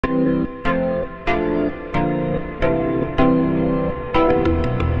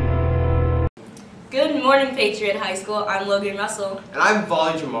morning, Patriot High School. I'm Logan Russell. And I'm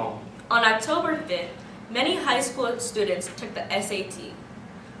Volley Jamal. On October 5th, many high school students took the SAT.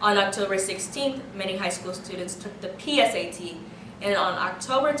 On October 16th, many high school students took the PSAT. And on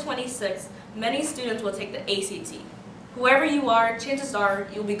October 26th, many students will take the ACT. Whoever you are, chances are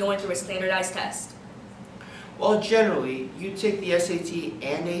you'll be going through a standardized test. Well, generally, you take the SAT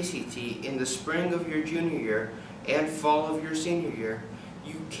and ACT in the spring of your junior year and fall of your senior year.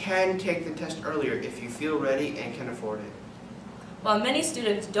 You can take the test earlier if you feel ready and can afford it. While many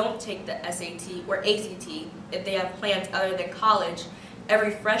students don't take the SAT or ACT if they have plans other than college, every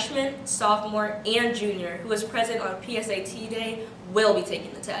freshman, sophomore, and junior who is present on PSAT day will be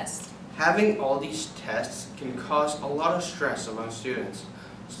taking the test. Having all these tests can cause a lot of stress among students.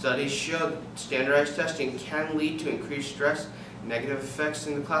 Studies show standardized testing can lead to increased stress, negative effects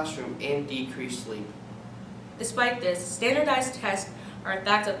in the classroom, and decreased sleep. Despite this, standardized tests are a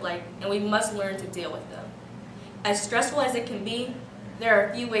fact of life, and we must learn to deal with them. As stressful as it can be, there are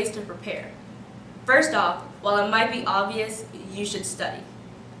a few ways to prepare. First off, while it might be obvious, you should study.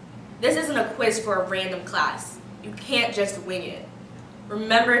 This isn't a quiz for a random class. You can't just wing it.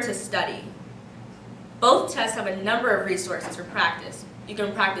 Remember to study. Both tests have a number of resources for practice. You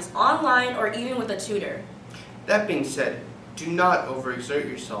can practice online or even with a tutor. That being said, do not overexert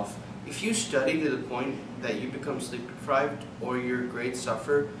yourself. If you study to the point that you become sleep deprived or your grades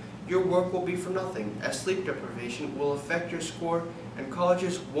suffer, your work will be for nothing, as sleep deprivation will affect your score, and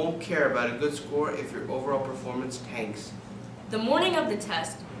colleges won't care about a good score if your overall performance tanks. The morning of the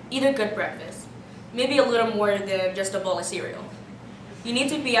test, eat a good breakfast, maybe a little more than just a bowl of cereal. You need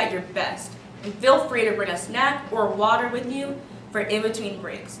to be at your best, and feel free to bring a snack or water with you for in-between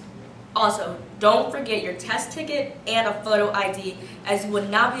breaks. Also, don't forget your test ticket and a photo ID, as you would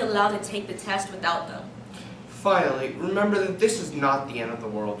not be allowed to take the test without them. Finally, remember that this is not the end of the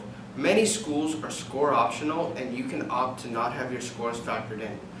world. Many schools are score optional, and you can opt to not have your scores factored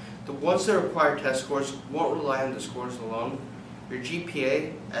in. The ones that require test scores won't rely on the scores alone. Your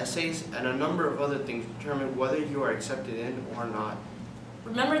GPA, essays, and a number of other things determine whether you are accepted in or not.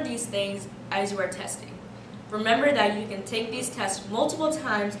 Remember these things as you are testing. Remember that you can take these tests multiple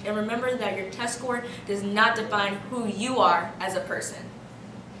times, and remember that your test score does not define who you are as a person.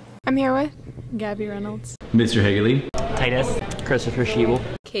 I'm here with Gabby Reynolds, Mr. Hagley, Titus, Christopher Sheeble,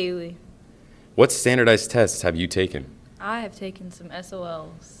 Kaylee. What standardized tests have you taken? I have taken some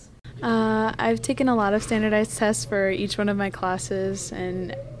SOLs. I've taken a lot of standardized tests for each one of my classes,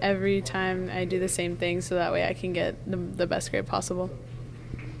 and every time I do the same thing so that way I can get the best grade possible.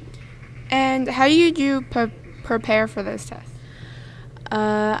 And how do you prepare for those tests?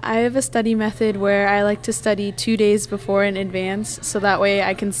 I have a study method where I like to study 2 days before in advance, so that way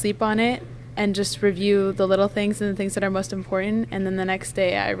I can sleep on it and just review the little things and the things that are most important, and then the next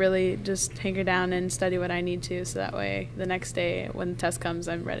day I really just hanker down and study what I need to, so that way the next day when the test comes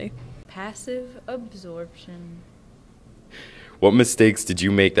I'm ready. Passive absorption. What mistakes did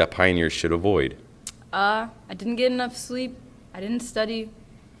you make that pioneers should avoid? I didn't get enough sleep, I didn't study,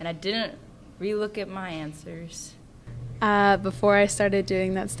 and I didn't relook at my answers. Before I started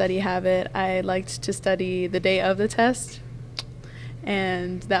doing that study habit, I liked to study the day of the test,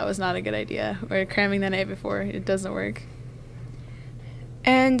 and that was not a good idea. Or cramming the night before, it doesn't work.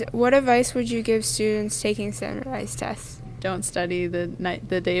 And what advice would you give students taking standardized tests? Don't study the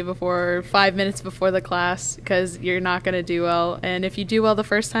day before or 5 minutes before the class, because you're not going to do well. And if you do well the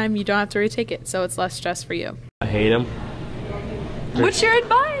first time, you don't have to retake it, so it's less stress for you. I hate them. What's your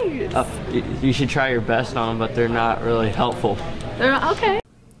advice? You should try your best on them, but they're not really helpful. They're not, okay.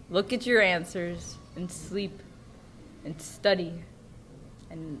 Look at your answers and sleep and study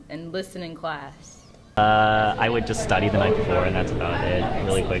and listen in class. I would just study the night before, and that's about it,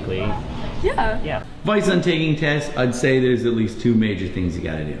 really quickly. Yeah. Advice on taking tests, I'd say there's at least 2 major things you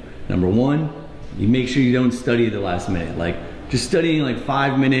gotta do. Number 1, you make sure you don't study at the last minute. Like, just studying like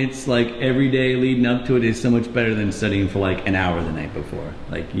 5 minutes like every day leading up to it is so much better than studying for like an hour the night before.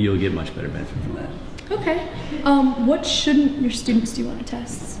 Like, you'll get much better benefit from that. Okay. What shouldn't your students do on a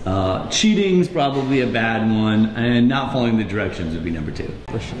test? Cheating's probably a bad one, and not following the directions would be number 2.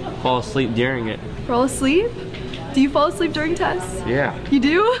 Fall asleep during it. Fall asleep? Do you fall asleep during tests? Yeah. You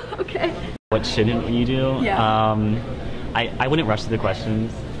do? Okay. What shouldn't you do? Yeah. I wouldn't rush through the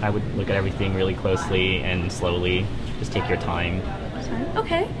questions. I would look at everything really closely and slowly. Just take your time.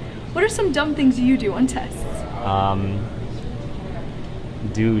 Okay. What are some dumb things you do on tests?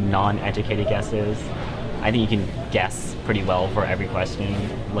 Do non-educated guesses. I think you can guess pretty well for every question.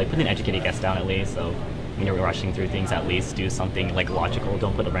 Like, put an educated guess down at least, so when you're rushing through things, at least do something like logical.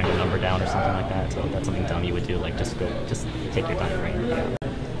 Don't put a random number down or something like that. So that's something dumb you would do, like just take your time, right?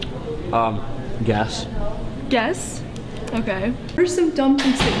 Guess. Guess? Okay. What are some dumb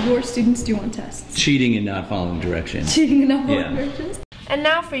things that your students do on tests? Cheating and not following directions. Cheating and not following Yeah. directions? And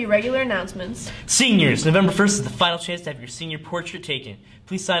now for your regular announcements. Seniors, November 1st is the final chance to have your senior portrait taken.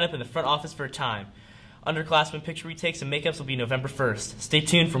 Please sign up in the front office for a time. Underclassmen picture retakes and makeups will be November 1st. Stay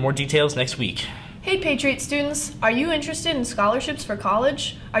tuned for more details next week. Hey Patriot students, are you interested in scholarships for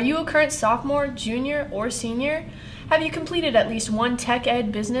college? Are you a current sophomore, junior, or senior? Have you completed at least one tech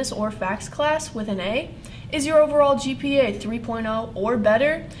ed, business, or fax class with an A? Is your overall GPA 3.0 or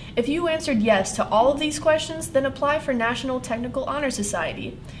better? If you answered yes to all of these questions, then apply for National Technical Honor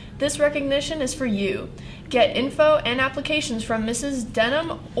Society. This recognition is for you. Get info and applications from Mrs.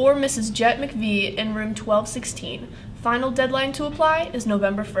 Denham or Mrs. Jet McVie in room 1216. Final deadline to apply is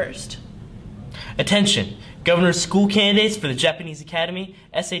November 1st. Attention! Governor's school candidates for the Japanese Academy.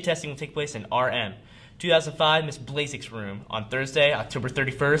 Essay testing will take place in RM 2005 Miss Blazek's room on Thursday, October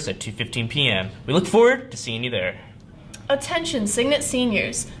 31st at 2:15 p.m. We look forward to seeing you there. Attention Signet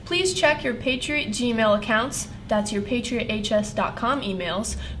seniors, please check your Patriot Gmail accounts, that's your patrioths.com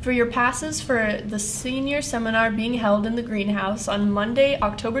emails, for your passes for the senior seminar being held in the greenhouse on Monday,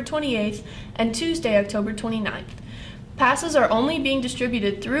 October 28th and Tuesday, October 29th. Passes are only being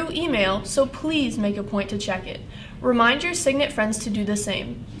distributed through email, so please make a point to check it. Remind your Signet friends to do the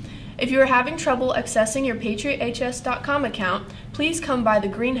same. If you are having trouble accessing your patrioths.com account, please come by the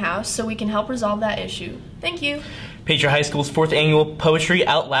greenhouse so we can help resolve that issue. Thank you. Patriot High School's 4th annual Poetry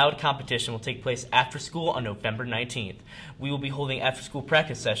Out Loud competition will take place after school on November 19th. We will be holding after-school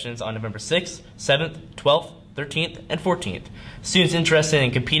practice sessions on November 6th, 7th, 12th, 13th, and 14th. Students interested in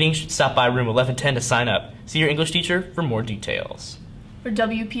competing should stop by room 1110 to sign up. See your English teacher for more details. For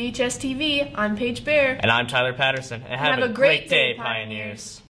WPHS-TV, I'm Paige Bear. And I'm Tyler Patterson. And have a great day, Pioneers.